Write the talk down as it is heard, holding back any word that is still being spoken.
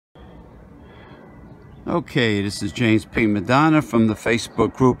Okay, this is James P. Madonna from the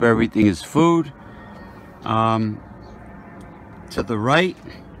Facebook group Everything is Food. To the right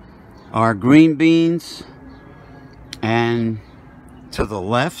are green beans, and to the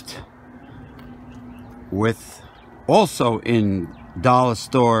left, with also in dollar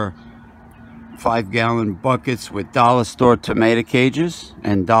store 5-gallon buckets with dollar store tomato cages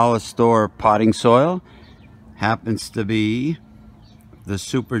and dollar store potting soil, happens to be the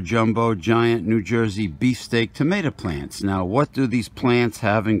Super Jumbo Giant New Jersey beefsteak tomato plants. Now, what do these plants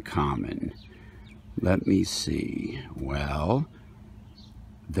have in common? Let me see. Well,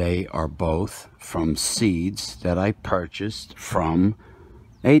 they are both from seeds that I purchased from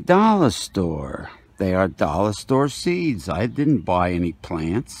a dollar store. They are dollar store seeds. I didn't buy any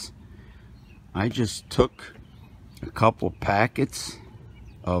plants. I just took a couple packets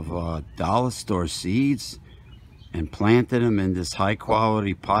of dollar store seeds and planted them in this high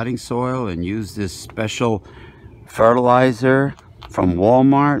quality potting soil and used this special fertilizer from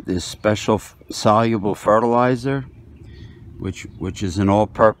Walmart, this special soluble fertilizer, which is an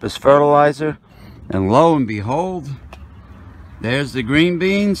all-purpose fertilizer. And lo and behold, there's the green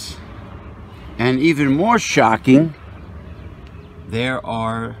beans. And even more shocking, there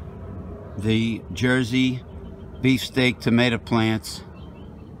are the Jersey beefsteak tomato plants.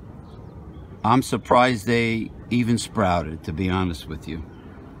 I'm surprised they even sprouted, to be honest with you.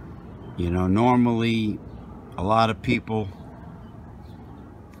 You know, normally a lot of people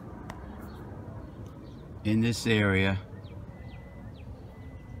in this area,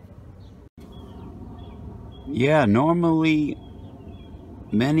 normally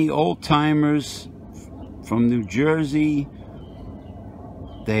many old-timers from New Jersey,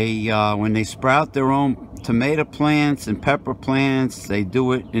 they when they sprout their own tomato plants and pepper plants, they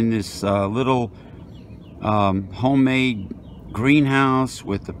do it in this little homemade greenhouse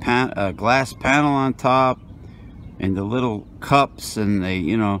with the glass panel on top and the little cups, and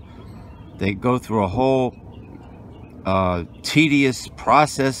they go through a whole tedious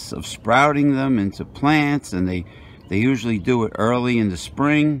process of sprouting them into plants, and they usually do it early in the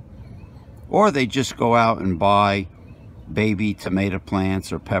spring, or they just go out and buy baby tomato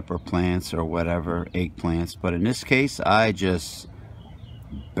plants or pepper plants or whatever, eggplants. But in this case, I just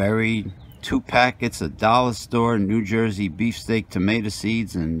buried 2 packets of dollar store New Jersey beefsteak tomato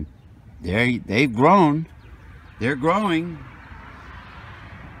seeds, and they've grown. They're growing.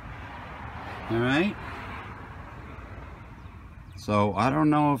 All right. So I don't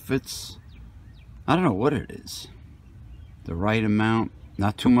know if I don't know what it is. The right amount,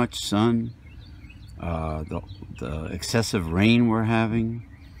 not too much sun. The excessive rain we're having.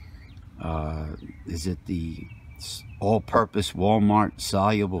 Is it the all-purpose Walmart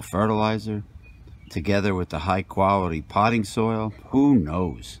soluble fertilizer together with the high-quality potting soil? Who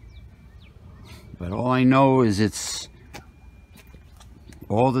knows? But all I know is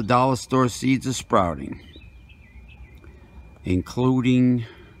all the dollar store seeds are sprouting, including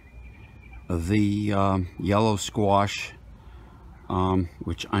the yellow squash,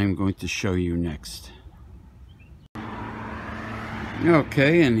 which I'm going to show you next.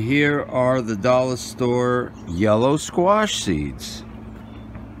 Okay, and here are the dollar store yellow squash seeds.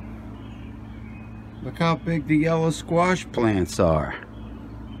 Look how big the yellow squash plants are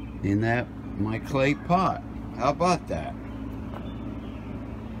in my clay pot. How about that?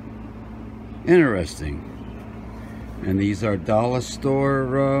 Interesting. And these are dollar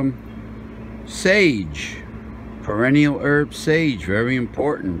store sage, perennial herb sage, very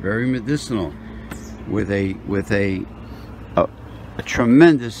important, very medicinal, with a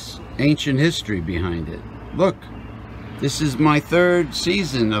tremendous ancient history behind it. Look, this is my 3rd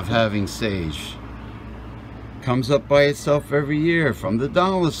season of having sage. Comes up by itself every year from the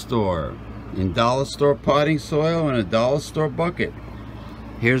dollar store, in dollar store potting soil in a dollar store bucket.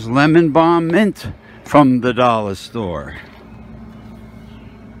 Here's lemon balm mint from the dollar store,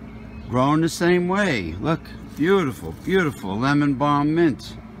 grown the same way. Look, beautiful, beautiful lemon balm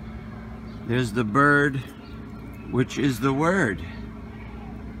mint. There's the bird, which is the word.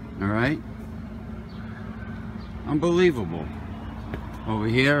 All right, unbelievable. Over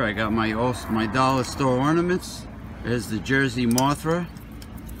here I got my dollar store ornaments. There's the Jersey Mothra.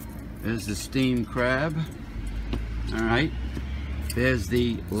 There's the steamed crab. All right, there's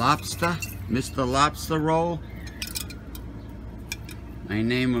the lobster, Mr. Lobster Roll. I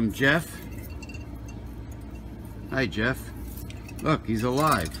name him Jeff. Hi, Jeff. Look, he's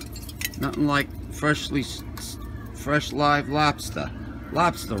alive. Nothing like fresh live lobster.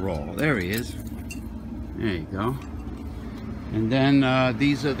 Lobster roll. There he is. There you go. And then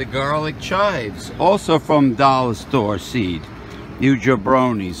these are the garlic chives, also from dollar store seed. You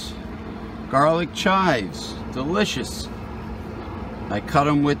jabronis. garlic chives, delicious. I cut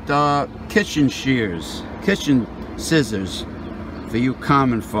them with kitchen shears, kitchen scissors, for you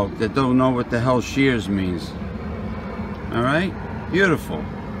common folk that don't know what the hell shears means. All right, beautiful.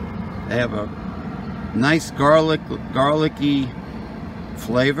 They have a nice garlicky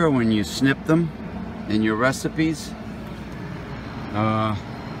flavor when you snip them in your recipes.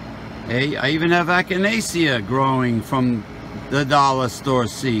 Hey, I even have echinacea growing from the dollar store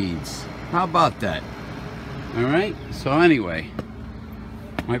seeds. How about that? All right, so anyway,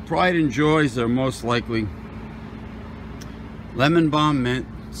 my pride and joys are most likely lemon balm, mint,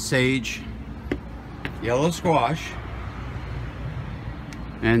 sage, yellow squash,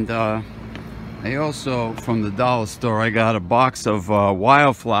 and I also, from the dollar store, I got a box of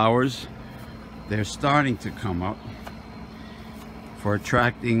wildflowers. They're starting to come up for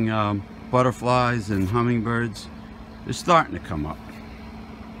attracting butterflies and hummingbirds. They're starting to come up.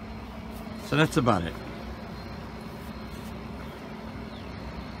 So that's about it.